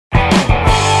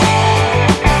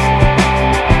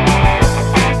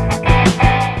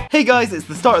Hey guys, it's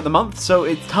the start of the month, so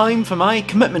it's time for my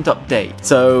commitment update.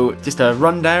 So, just a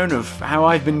rundown of how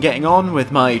I've been getting on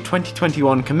with my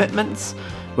 2021 commitments.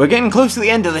 We're getting close to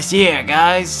the end of this year,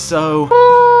 guys, so...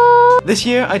 This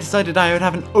year I decided I would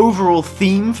have an overall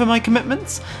theme for my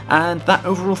commitments, and that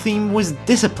overall theme was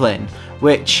discipline,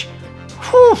 which...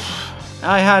 whew,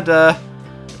 I had a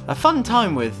fun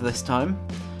time with this time.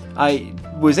 I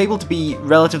was able to be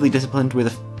relatively disciplined with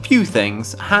a few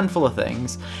things, a handful of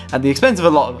things, at the expense of a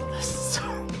lot of others.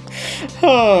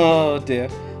 Oh dear.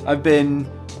 I've been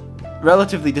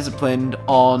relatively disciplined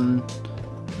on,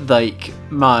 like,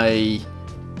 my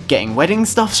getting wedding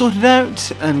stuff sorted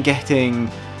out, and getting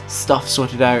stuff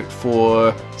sorted out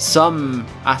for some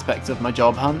aspects of my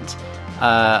job hunt.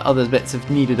 Other bits have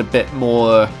needed a bit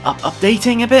more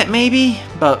updating a bit, maybe,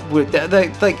 but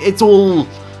like, it's all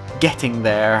getting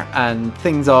there, and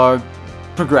things are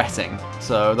progressing.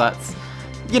 So that's,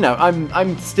 you know,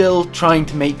 I'm still trying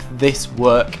to make this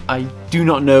work. I do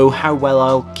not know how well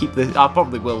I'll keep this. I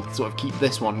probably will sort of keep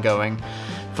this one going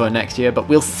for next year, but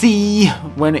we'll see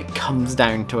when it comes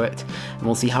down to it, and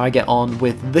we'll see how I get on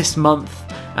with this month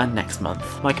and next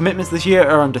month. My commitments this year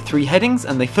are under 3 headings,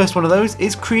 and the first one of those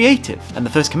is creative. And the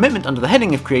first commitment under the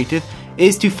heading of creative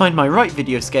is to find my right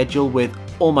video schedule with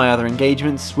all my other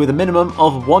engagements with a minimum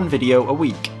of 1 video a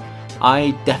week.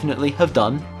 I definitely have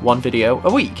done 1 video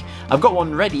a week. I've got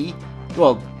one ready,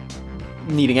 well,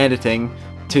 needing editing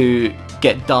to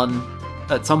get done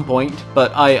at some point,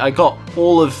 but I got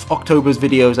all of October's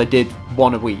videos, I did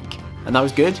 1 a week, and that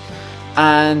was good.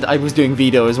 And I was doing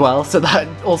video as well, so that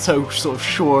also sort of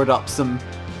shored up some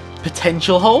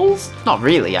potential holes. Not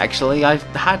really, actually. I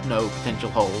had no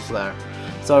potential holes there.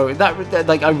 So that,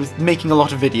 like, I was making a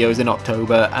lot of videos in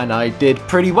October, and I did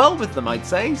pretty well with them, I'd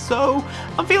say, so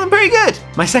I'm feeling pretty good!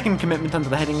 My second commitment under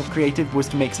the heading of creative was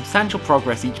to make substantial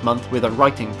progress each month with a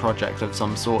writing project of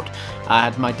some sort. I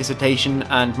had my dissertation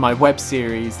and my web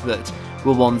series that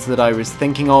were ones that I was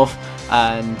thinking of,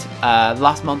 and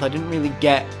last month I didn't really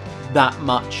get that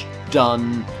much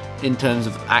done in terms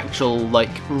of actual,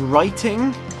 like,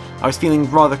 writing. I was feeling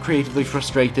rather creatively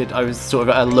frustrated. I was sort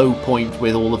of at a low point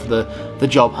with all of the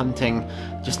job hunting,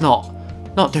 just not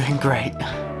doing great.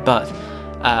 But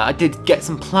I did get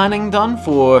some planning done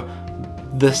for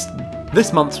this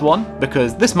month's one,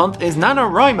 because this month is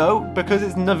NaNoWriMo, because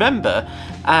it's November,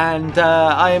 and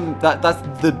that's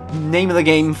the name of the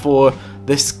game for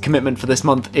this commitment for this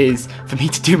month, is for me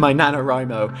to do my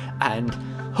NaNoWriMo, and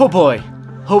oh boy,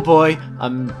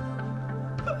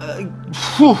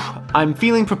 I'm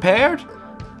feeling prepared,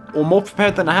 or more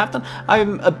prepared than I have done.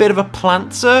 I'm a bit of a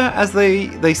plantser, as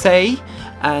they say,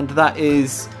 and that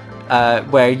is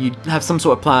where you have some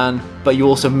sort of plan, but you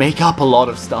also make up a lot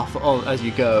of stuff as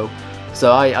you go.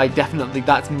 So I definitely,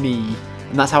 that's me,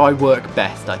 and that's how I work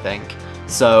best, I think.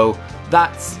 So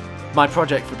that's my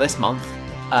project for this month.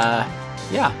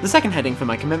 Yeah, the second heading for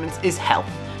my commitments is health.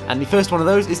 And the first one of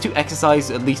those is to exercise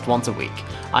at least once a week.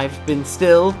 I've been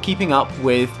still keeping up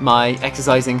with my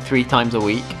exercising 3 times a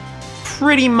week,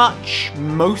 pretty much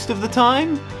most of the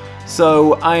time.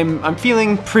 So I'm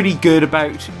feeling pretty good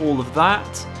about all of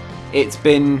that. It's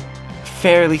been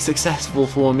fairly successful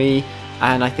for me,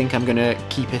 and I think I'm gonna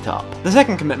keep it up. The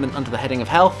second commitment under the heading of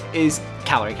health is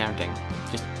calorie counting,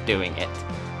 just doing it.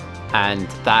 And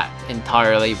that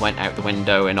entirely went out the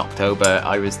window in October.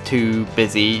 I was too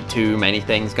busy, too many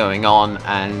things going on,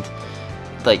 and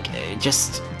like, it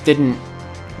just didn't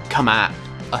come at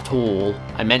all.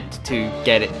 I meant to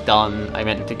get it done, I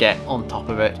meant to get on top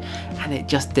of it, and it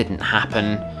just didn't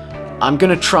happen. I'm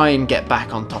gonna try and get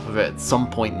back on top of it at some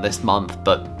point this month,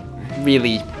 but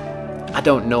really, I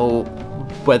don't know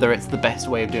whether it's the best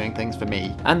way of doing things for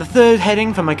me. And the third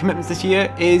heading for my commitments this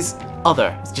year is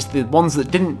other. It's just the ones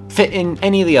that didn't fit in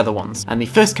any of the other ones. And the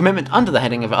first commitment under the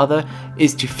heading of other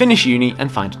is to finish uni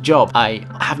and find a job. I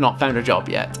have not found a job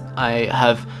yet. I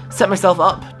have set myself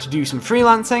up to do some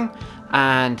freelancing,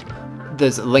 and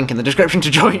there's a link in the description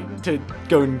to join, to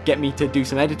go and get me to do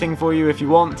some editing for you if you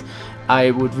want.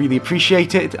 I would really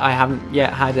appreciate it. I haven't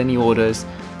yet had any orders.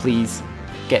 Please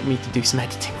get me to do some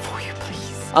editing for you,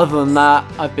 please. Other than that,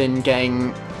 I've been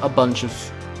getting a bunch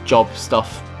of job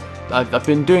stuff. I've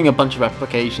been doing a bunch of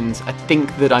applications. I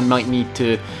think that I might need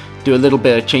to do a little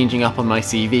bit of changing up on my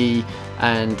CV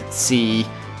and see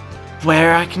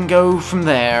where I can go from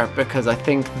there, because I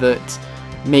think that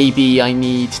maybe I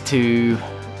need to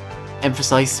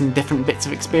emphasize some different bits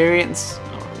of experience.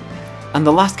 And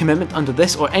the last commitment under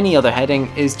this or any other heading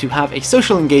is to have a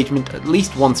social engagement at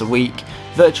least once a week,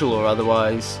 virtual or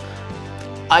otherwise.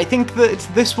 I think that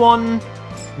this one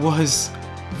was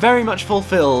very much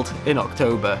fulfilled in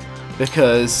October,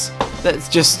 because let's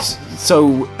just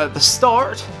So at the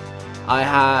start, I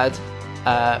had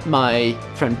my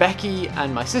friend Becky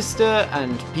and my sister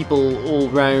and people all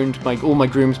round. All my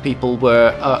groomspeople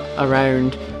were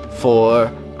around for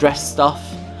dress stuff.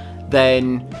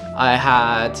 Then I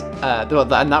had,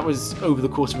 and that was over the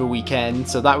course of a weekend,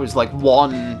 so that was like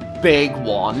one big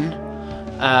one.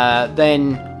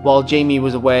 Then while Jamie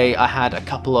was away, I had a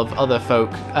couple of other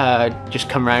folk just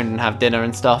come around and have dinner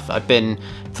and stuff. I've been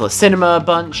to the cinema a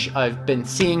bunch, I've been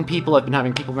seeing people, I've been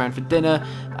having people around for dinner,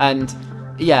 and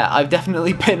yeah, I've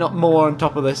definitely been more on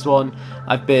top of this one.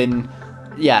 I've been,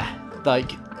 yeah,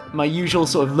 like my usual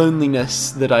sort of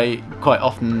loneliness that I quite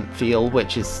often feel,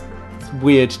 which is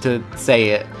weird to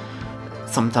say it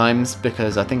sometimes,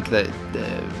 because I think that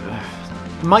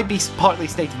it might be partly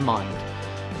state of mind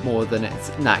more than it's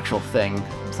an actual thing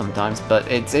sometimes, but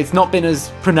it's not been as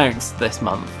pronounced this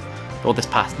month, or this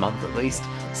past month at least.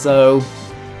 So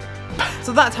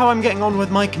that's how I'm getting on with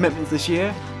my commitments this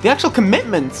year. The actual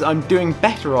commitments I'm doing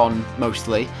better on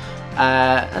mostly,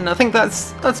 and I think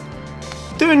that's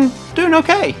doing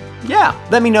okay. Yeah,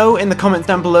 let me know in the comments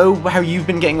down below how you've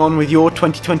been getting on with your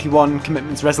 2021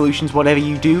 commitments, resolutions, whatever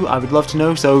you do. I would love to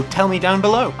know, so tell me down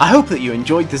below. I hope that you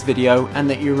enjoyed this video and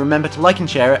that you remember to like and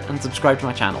share it and subscribe to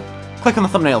my channel. Click on the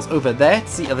thumbnails over there to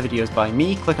see other videos by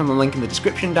me, click on the link in the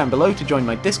description down below to join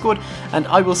my Discord, and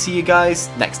I will see you guys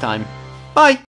next time. Bye!